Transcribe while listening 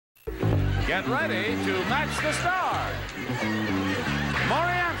Get ready to match the stars.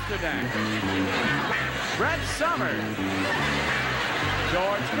 Morey Amsterdam, Brett Summers,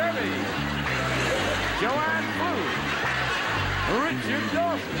 George Kirby, Pflug, Richard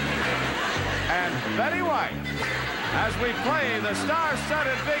Dawson, and Betty White as we play the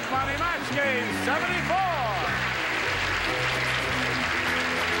star-studded Big Money Match Game 74.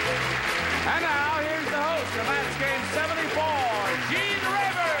 And now, here's the host of Match Game 74, Gene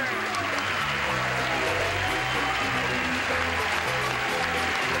Rayburn.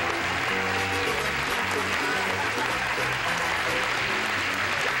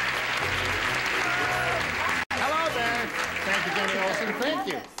 Hello there. Thank you, Jenny Olson. Thank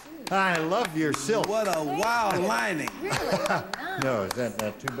you. I love your silk. What a wild lining. Really? No, is that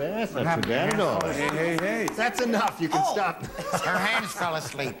not too bad? That's not too bad at all. Hey. That's enough. You can stop. Her hands fell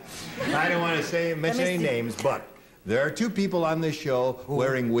asleep. I don't want to mention any names, but there are two people on this show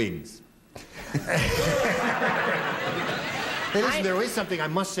wearing wigs. Hey, listen, there is something I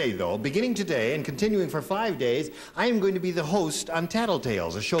must say, though. Beginning today and continuing for 5 days, I am going to be the host on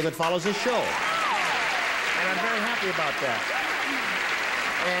Tattletales, a show that follows a show. And I'm very happy about that.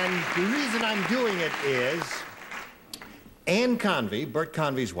 And the reason I'm doing it is Ann Convey, Bert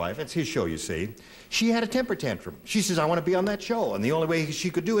Convey's wife, that's his show, you see, she had a temper tantrum. She says, I want to be on that show. And the only way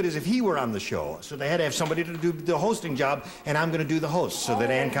she could do it is if he were on the show. So they had to have somebody to do the hosting job, and I'm going to do the host so that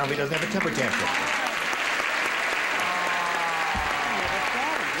Ann Convey doesn't have a temper tantrum.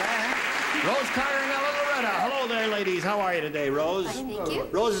 Rose Carter and Ella Loretta. Hello there, ladies. How are you today, Rose? Fine, thank you.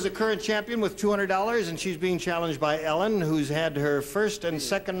 Rose is a current champion with $200, and she's being challenged by Ellen, who's had her first and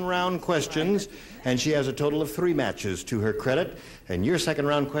second round questions, and she has a total of 3 matches to her credit. And your second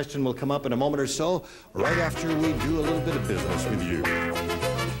round question will come up in a moment or so, right after we do a little bit of business with you.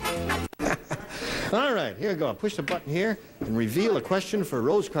 All right, here we go. Push the button here and reveal a question for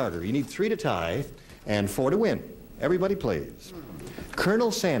Rose Carter. You need 3 to tie and 4 to win. Everybody plays.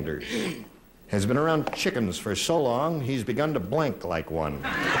 Colonel Sanders has been around chickens for so long, he's begun to blink like one.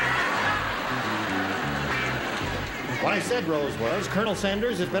 What I said, Rose, was Colonel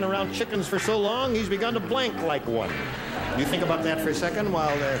Sanders has been around chickens for so long, he's begun to blink like one. You think about that for a second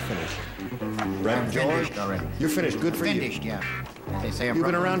while they're finished. Brett, George, finished already. You're finished. Good for you. Finished, yeah. They say I'm You've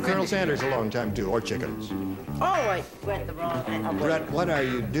been probably around Colonel finished. Sanders a long time, too, or chickens. Oh, I went the wrong way. Brett, what are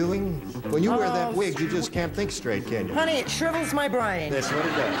you doing? When you wear that wig, you just can't think straight, can you? Honey, it shrivels my brain. That's what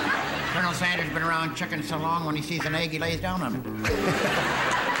it does. Colonel Sanders has been around chickens so long, when he sees an egg, he lays down on it.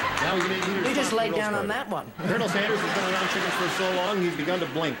 Now You just laid down on that one. Colonel Sanders has been around chickens for so long, he's begun to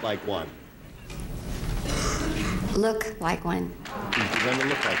blink like one. Look like one. He's begun to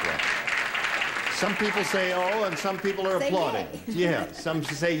look like one. Some people say oh, and some people are applauding. Yeah, some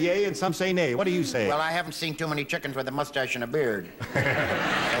say yay and some say nay. What do you say? Well, I haven't seen too many chickens with a mustache and a beard. So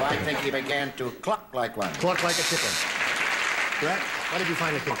I think he began to cluck like one. Cluck like a chicken. Brett, what did you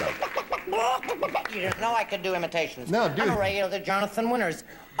finally think of? You didn't know I could do imitations. No, do. I'm a regular Jonathan Winters.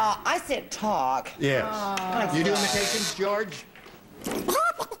 I said talk. Yes. You do imitations, George?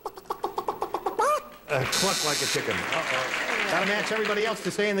 Cluck like a chicken. Gotta match everybody else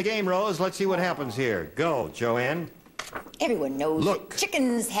to stay in the game, Rose. Let's see what happens here. Go, Joanne. Everyone knows that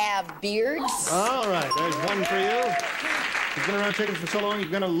chickens have beards. All right, there's one for you. He's been around chickens for so long, he's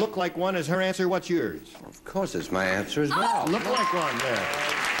gonna look like one. Is her answer? What's yours? Of course, it's my answer as well. Look like one there.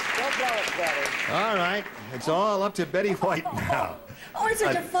 Don't blow it, Betty. All right, it's all up to Betty White now. Oh, it's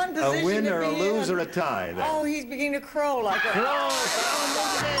such a fun position A win to or a be lose in. or a tie there. Oh, he's beginning to crow like a... Crow! Ellen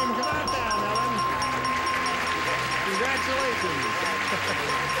wins the game. Come on down, Ellen. Congratulations.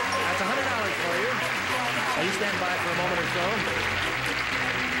 That's $100 for you. Now you stand by for a moment or so.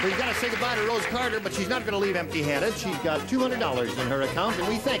 We've got to say goodbye to Rose Carter, but she's not going to leave empty-handed. She's got $200 in her account, and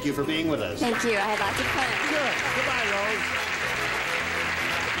we thank you for being with us. Thank you. I had lots of fun. Good. Goodbye, Rose.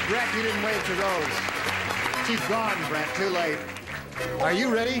 Brett, you didn't wave to Rose. She's gone, Brett. Too late. Are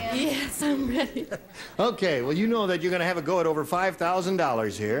you ready? Yes, I'm ready. Okay, well, you know that you're going to have a go at over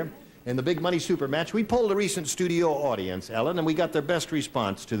 $5,000 here in the Big Money Super Match. We polled a recent studio audience, Ellen, and we got their best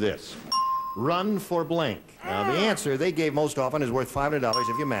response to this. Run for blank. Now, the answer they gave most often is worth $500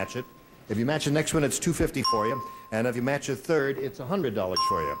 if you match it. If you match the next one, it's $250 for you. And if you match a third, it's $100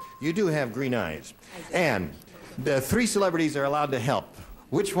 for you. You do have green eyes. And the 3 celebrities are allowed to help.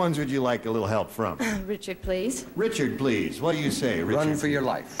 Which ones would you like a little help from? Richard, please. Richard, please. What do you say, Richard? Run for your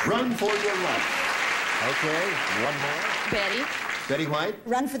life. Run for your life. Okay, one more. Betty. Betty White?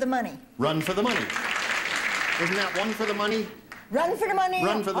 Run for the money. Run for the money. Isn't that one for the money? Run for the money.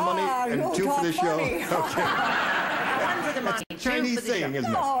 Run for the money and 2 for the show. Okay. Run for for the money. Chinese Two for the saying, show.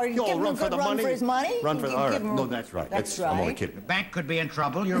 isn't No, it? you Yo, give him run a for good the run money. for his money. Run for You the... All give right. him- No, that's right. That's I'm only right. kidding. The bank could be in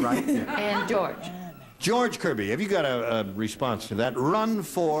trouble, you're right. And George. George Kirby, have you got a response to that? Run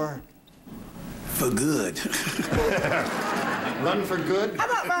for... For good. Run for good? How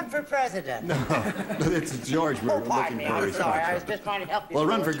about run for president? No, it's George we're Oh, pardon looking me. for a I'm response. sorry. I was just trying to help you. Well,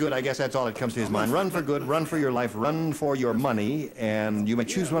 run for George. good, I guess that's all that comes to his mind. Run for good, run for your life, run for your money, and you may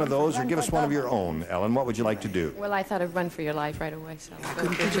choose one of those or give us one of your own. Ellen, what would you like to do? Well, I thought of Run for Your Life right away, so...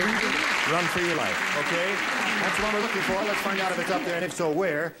 Run for your life, okay? That's what we're looking for. Let's find out if it's up there, and if so,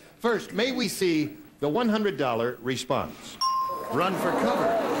 where. First, may we see the $100 response? Run for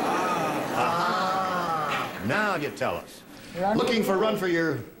cover. Now you tell us. Looking for run for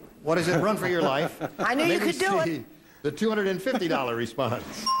your... What is it? Run for your life. I knew you Maybe could do it. see the $250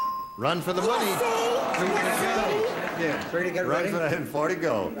 response. Run for the money. Yeah. Ready to get Run ready? for that and 40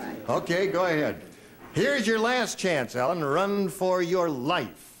 go. Okay, go ahead. Here's your last chance, Ellen. Run for your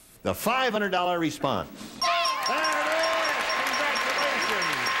life. The $500 response. There it is!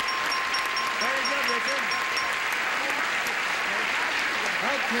 Congratulations! Very good, Richard.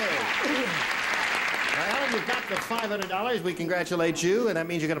 Okay. Now, Ellen, you've got the $500. We congratulate you, and that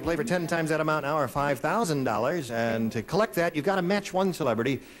means you're going to play for 10 times that amount now, or $5,000. And to collect that, you've got to match one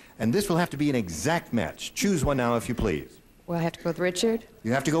celebrity, and this will have to be an exact match. Choose one now, if you please. Well, I have to go with Richard.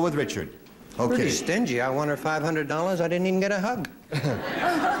 You have to go with Richard. Pretty Okay. stingy. I won her $500. I didn't even get a hug.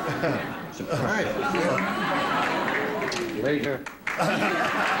 Surprise. Later.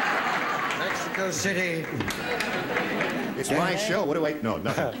 Mexico City. It's my show. What do I... No,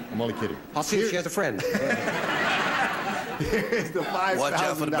 nothing. I'm only kidding. I'll see if she has a friend. Here's the Watch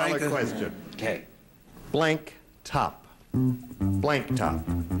out for the $5,000 banker. question. Okay. Blank top. Blank top.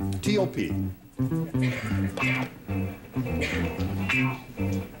 T-O-P.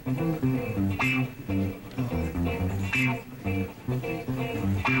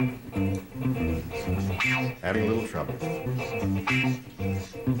 Having a little trouble.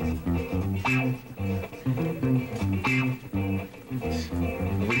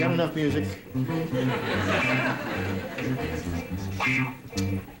 Have we got enough music?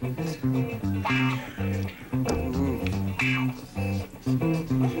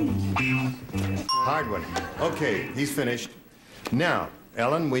 Hard one. Okay, he's finished. Now,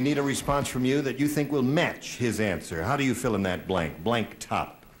 Ellen, we need a response from you that you think will match his answer. How do you fill in that blank? Blank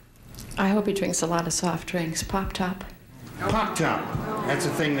top. I hope he drinks a lot of soft drinks. Pop top. Pop top. That's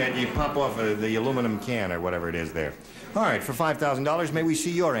the thing that you pop off of the aluminum can or whatever it is there. All right, for $5,000, may we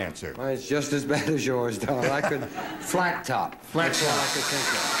see your answer? Well, it's just as bad as yours, Don. I could... Flat top. Flat That's all top. I could think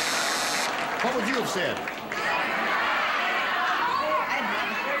of. What would you have said?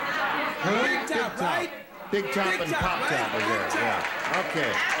 Big top, right? Big top and pop top was there. Yeah.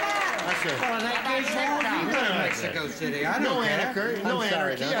 Okay. That's it. Well, in that case, what would you do in Mexico City? I don't No care. anarchy. No I'm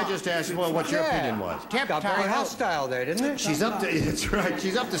sorry, anarchy. Don. I just asked well, what your opinion was. Got very hostile there, didn't it? She's up to, that's right,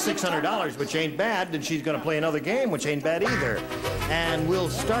 she's up to $600, which ain't bad, and she's going to play another game, which ain't bad either. And we'll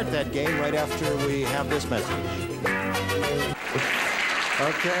start that game right after we have this message.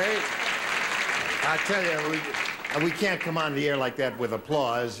 Okay. I tell you, we can't come on the air like that with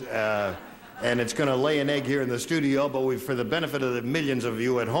applause, and it's going to lay an egg here in the studio, but for the benefit of the millions of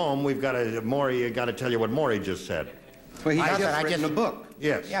you at home, we've got to, Morey, got to tell you what Morey just said. Well, he I just just- written a book.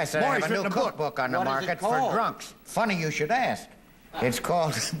 Yes. Yeah, I said I Morey's have a new written a book. cookbook on the What is it market for called? drunks. Funny you should ask. It's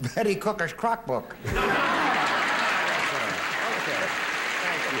called Betty Cooker's Crock Book.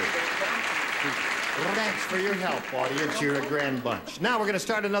 Thanks for your help, audience. You're a grand bunch. Now we're going to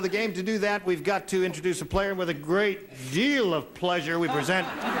start another game. To do that, we've got to introduce a player with a great deal of pleasure. We present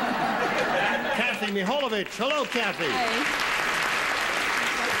Kathy Miholovich. Hello, Kathy.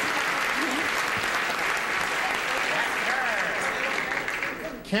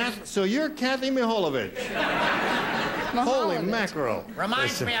 So you're Kathy Miholovich. Holy mackerel.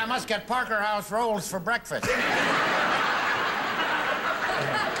 Reminds me I must get Parker House rolls for breakfast.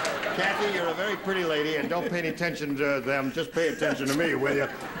 Kathy, you're a very pretty lady, and don't pay any attention to them. Just pay attention to me, will you?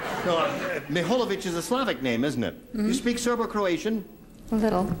 No, Miholovich is a Slavic name, isn't it? You speak Serbo-Croatian? A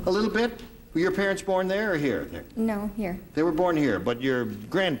little. A little bit? Were your parents born there or here? No, here. They were born here, but your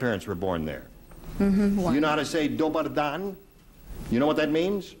grandparents were born there. One. You know how to say Dobar dan? You know what that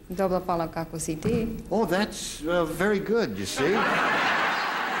means? Dobro pala kako si ti. Oh, that's very good, you see.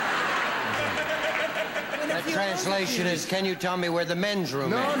 That translation is, can you tell me where the men's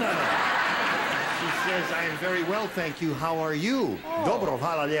room No, is? no, no. She says, I am very well, thank you. How are you? Dobro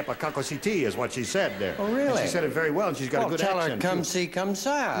hvala lijepa kako si ti is what she said there. Oh, really? And she said it very well, and she's got Well, a good tell accent. her, come too. see, come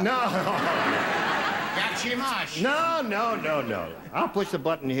sa. No. Yachimash. No. I'll push the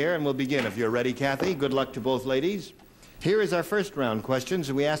button here, and we'll begin. If you're ready, Kathy, good luck to both ladies. Here is our first round questions,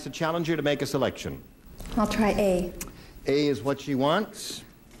 and we ask the challenger to make a selection. I'll try A. A is what she wants.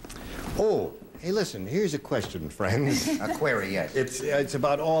 Oh, hey, listen, here's a question, friends. A query, yes. It's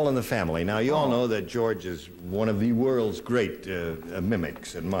about All in the Family. Now, you all know that George is one of the world's great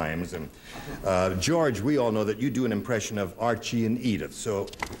mimics and mimes. And George, we all know that you do an impression of Archie and Edith. So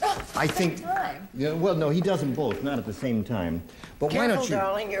I think... time? Yeah, well, no, he does them both, not at the same time. But why don't you...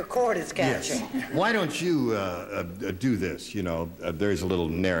 darling, your cord is catching. Yes. Why don't you do this? You know, there's a little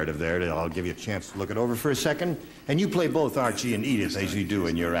narrative there that I'll give you a chance to look it over for a second. And you play both Archie and Edith as you do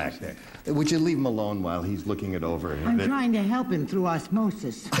in your act there. Would you leave him alone while he's looking it over? I'm trying to help him through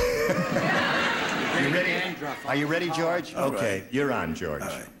osmosis. Are you ready? Are you ready, George? Okay, you're on, George. All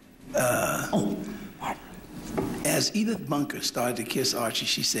right. As Edith Bunker started to kiss Archie,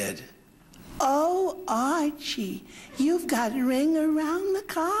 she said, "Oh, Archie, you've got a ring around the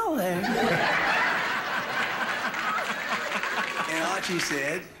collar." And Archie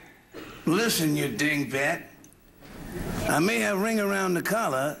said, "Listen, you dingbat. I may have a ring around the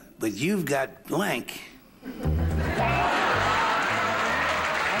collar, but you've got blank." That's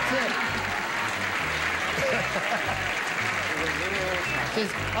it. Says,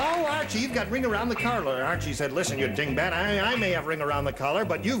 "Oh, Archie, you've got ring around the collar." And Archie said, "Listen, you dingbat, I may have ring around the collar,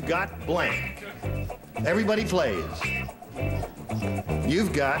 but you've got blank." Everybody plays.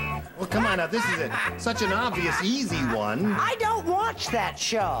 You've got... Well, come on now, this is such an obvious, easy one. I don't watch that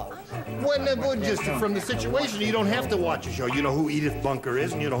show. Well, just from the situation, you don't have to watch a show. You know who Edith Bunker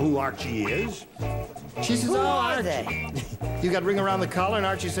is, and you know who Archie is. She says, Who "Oh, are Archie, they?" you got ring around the collar," and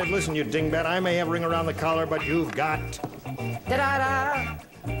Archie said, "Listen, you dingbat, I may have ring around the collar, but you've got..." Da-da-da.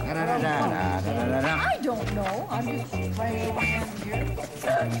 I don't know. I'm just playing here.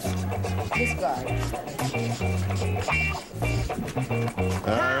 This guy.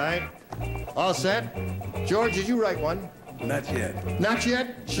 All right. All set? George, did you write one? Not yet. Not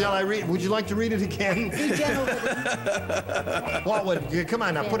yet? Shall I read? Would you like to read it again? Be gentle with him. What would... Come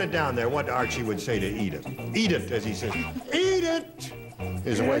on now, put it down there, what Archie would say to Edith. Edith, as he says. Edith!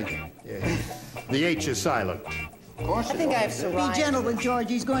 Is a way... Yeah. The H is silent. I think I have Be psoriasis. gentle with George.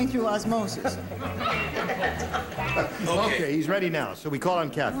 He's going through osmosis. Okay, he's ready now, so we call on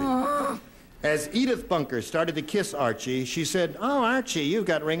Kathy. As Edith Bunker started to kiss Archie, she said, "Oh, Archie, you've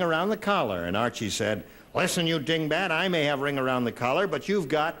got ring around the collar." And Archie said, "Listen, you dingbat, I may have ring around the collar, but you've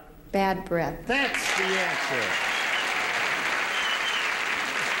got..." Bad breath. That's the answer.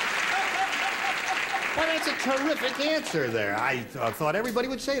 Well, that's a terrific answer there. I thought everybody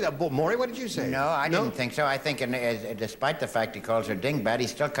would say that. Morey, what did you say? No, I didn't think so. I think, despite the fact he calls her dingbat,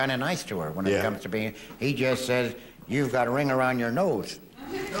 he's still kind of nice to her when it comes to being... He just says, "You've got a ring around your nose."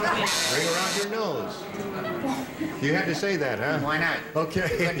 Ring around your nose. You had to say that, huh? Why not? Okay.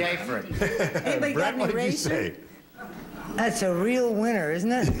 Good day for it. Anybody Brett, got what any did you razor? say? That's a real winner,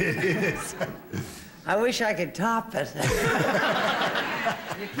 isn't it? It is. I wish I could top it. You I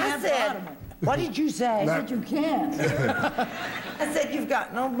can't said, bottom it. what did you say? But you can. I said, you've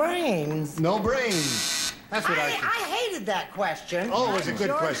got no brains. No brains. That's what I said. I hated that question. Oh, it was a good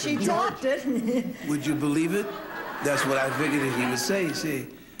George, question. she topped it. Would you believe it? That's what I figured that he would say. He said,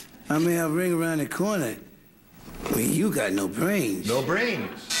 "I may have a ring around the corner. Well, you got no brains." No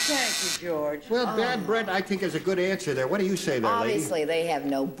brains. Thank you, George. Well, Bad Brett, I think is a good answer there. What do you say there, lady? Obviously, they have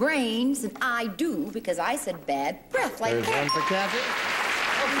no brains, and I do because I said bad breath like There's one that. for Kathy.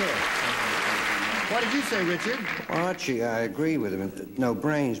 Okay. What did you say, Richard? Archie, I agree with him. No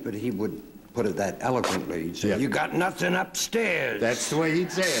brains, but he would put it that eloquently. He'd say, Yep. "You got nothing upstairs." That's the way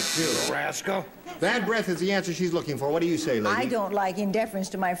he'd say it, too. rascal. Bad breath is the answer she's looking for. What do you say, lady? I don't like, in deference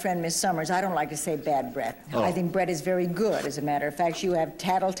to my friend Miss Summers, I don't like to say bad breath. Oh. I think Brett is very good. As a matter of fact, you have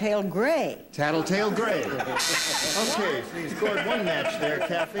tattletale gray. Tattletale Gray. Okay, so you scored one match there,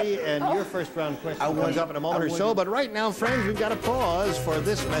 Kathy, and your first round question comes up in a moment or so. But right now, friends, we've got to pause for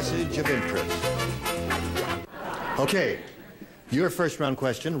this message of interest. Okay, your first round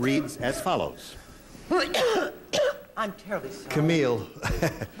question reads as follows. I'm terribly sorry. Camille.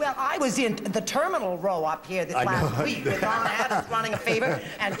 Well, I was in the terminal row up here this last week with Ron Adams running a fever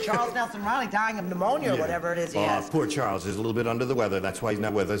and Charles Nelson Riley dying of pneumonia or whatever it is he has. Poor Charles is a little bit under the weather. That's why he's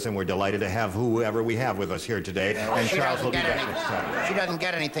not with us, and we're delighted to have whoever we have with us here today. And Charles will be back next time. She doesn't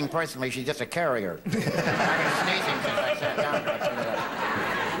get anything personally. She's just a carrier. I've been sneezing since I sat down.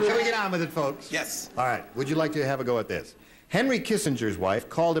 Shall we get on with it, folks? Yes. All right. Would you like to have a go at this? Henry Kissinger's wife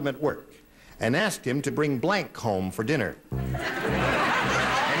called him at work and asked him to bring blank home for dinner. Henry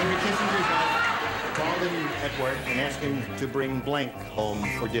Kissinger's wife called him at work and asked him to bring blank home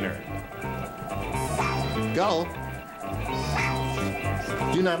for dinner. Go.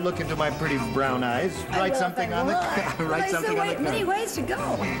 Do not look into my pretty brown eyes. Write something on the write something on the card. Many ways to go.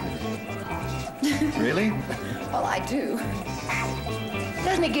 Really? Well, I do.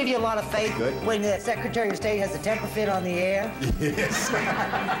 Doesn't it give you a lot of faith Good. when the Secretary of State has a temper fit on the air? Yes.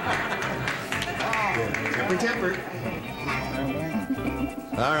 Temper.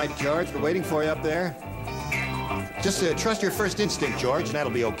 All right, George, we're waiting for you up there. Just trust your first instinct, George, and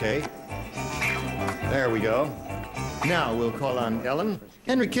that'll be okay. There we go. Now we'll call on Ellen.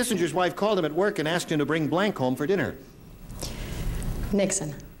 Henry Kissinger's wife called him at work and asked him to bring blank home for dinner.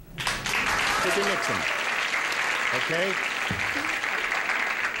 Nixon. Mr. Nixon. Okay.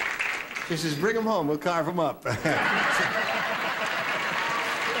 She says, bring him home. We'll carve him up. No,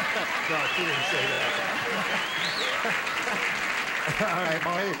 she didn't say that. All right,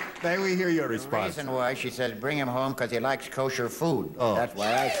 Morey, may we hear your response? The reason why she says bring him home because he likes kosher food. Oh. That's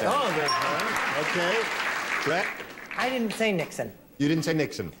why I said. Oh, that's fine. Okay. Brett? I didn't say Nixon. You didn't say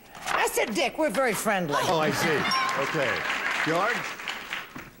Nixon. I said Dick. We're very friendly. Oh, I see. Okay. George?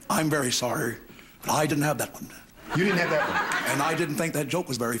 I'm very sorry, but I didn't have that one. You didn't have that one. And I didn't think that joke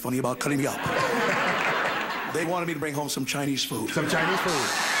was very funny about cutting me up. They wanted me to bring home some Chinese food. Some Chinese food.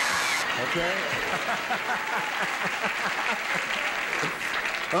 Okay.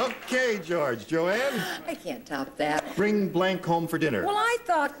 Okay, George. Joanne? I can't top that. Bring blank home for dinner. Well, I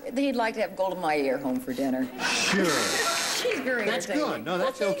thought he'd like to have Gold in my ear home for dinner. Sure. She's very That's entertaining. good. No,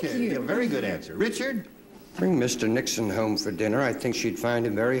 that's Well, thank okay. you. Yeah, very good answer. Richard? Bring Mr. Nixon home for dinner. I think she'd find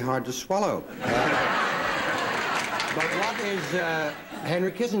him very hard to swallow. But what is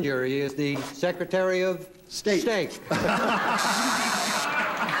Henry Kissinger? He is the Secretary of State.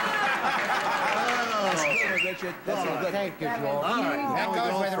 Thank you, George. All right. That Now we goes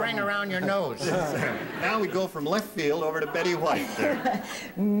go with from- ring around your nose. Now we go from left field over to Betty White there.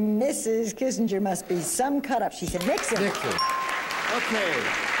 Mrs. Kissinger must be some cut up. She said Nixon. Nixon. Okay.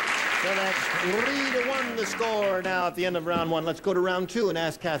 So that's 3-1 the score now at the end of round one. Let's go to round two and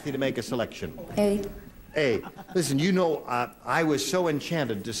ask Kathy to make a selection. A. Hey, listen, you know, I was so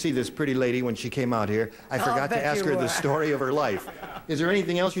enchanted to see this pretty lady when she came out here. I forgot to bet ask you her were. the story of her life. Is there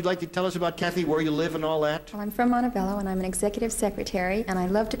anything else you'd like to tell us about Kathy, where you live and all that? Well, I'm from Montebello, and I'm an executive secretary, and I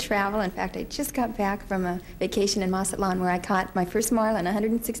love to travel. In fact, I just got back from a vacation in Mazatlan where I caught my first marlin,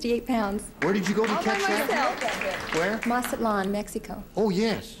 168 pounds. Where did you go to All by catch that? myself. Where? Mazatlan, Mexico. Oh,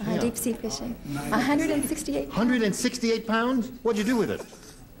 yes. Yeah. Deep sea fishing. 168 pounds. 168 pounds? What'd you do with it?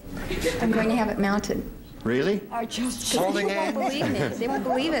 I'm going to have it mounted. Really? I just They won't believe me. They won't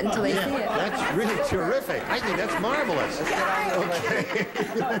believe it until they see it. That's really terrific. I think that's marvelous. Okay.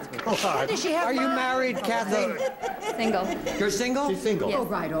 Let's go on. Does she have Are you married, Kathy? Single. You're single? She's single. Yes.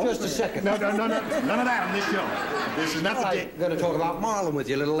 Just a second. No, none of that on this show. This is not the day. I'm going to talk about marlin with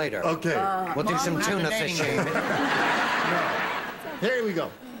you a little later. Okay. We'll do some tuna fishing. Here we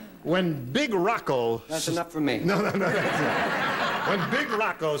go. When Big Rocco... That's enough for me. No, that's not. When Big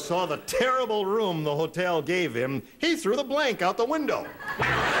Rocco saw the terrible room the hotel gave him, he threw the blank out the window.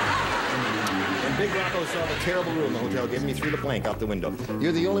 When Big Rocco saw the terrible room the hotel gave him, he threw the blank out the window.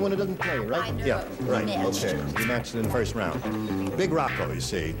 You're the only one who doesn't play, right? I know. Yeah, right. We matched. Okay. You matched in the first round. Big Rocco, you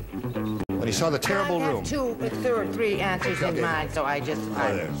see, when he saw the terrible I room. have three answers in mind, so I just...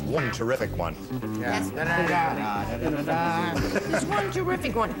 Oh, there's one terrific one. There's one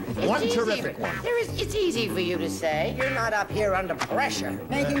terrific one. One terrific one. It's easy for you to say. You're not up here under pressure.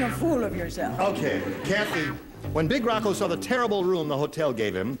 making a fool of yourself. Okay, Kathy, when Big Rocco saw the terrible room the hotel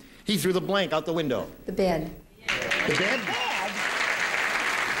gave him, he threw the blank out the window. The bed. The bed?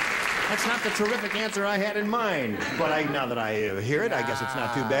 That's not the terrific answer I had in mind. But now that I hear it, I guess it's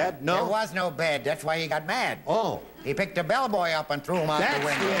not too bad. There No? was no bed. That's why he got mad. Oh, He picked a bellboy up and threw him out that's the the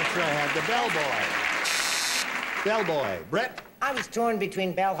window. answer I had, the bellboy. Bellboy. Brett? I was torn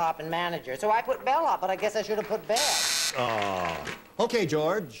between bellhop and manager, so I put bellhop, but I guess I should have put bed. Oh. Okay,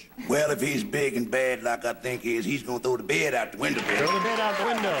 George. Well, if he's big and bad like I think he is, he's gonna throw the bed out the window. Throw the bed out the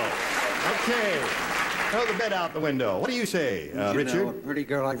window. Okay. Throw the bed out the window. What do you say, Richard? You know, a pretty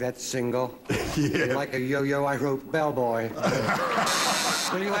girl like that single. Yeah. Like a yo-yo, I wrote bellboy.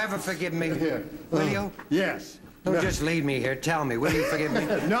 Will you ever forgive me? Will you? Yes. Don't just leave me here. Tell me. Will you forgive me?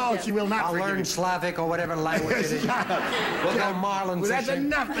 No, she will not I'll forgive learn you. Slavic or whatever language it is. We'll go marlin Well, that's fishing.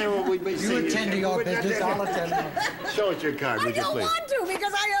 enough there. You attend to your business. I'll attend to Show us your card, I would you, don't please? want to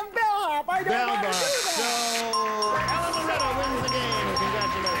because I am bellhop. I don't want to do So, that. Ellen Loretta wins the game.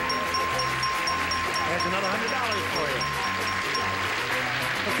 Congratulations. There's another $100 for you.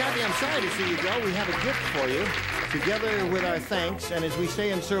 Well, Kathy, I'm sorry to see you go. We have a gift for you, together with our thanks, and as we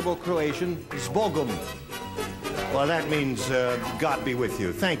say in Serbo-Croatian, zbogom. Well, that means God be with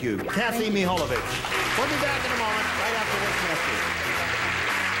you. Thank you. Kathy Mihalovic. We'll be back in a moment, right after this message.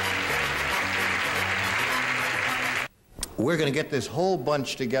 We're going to get this whole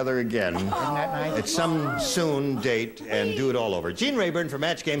bunch together again at some soon date and do it all over. Gene Rayburn for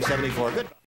Match Game 74. Good.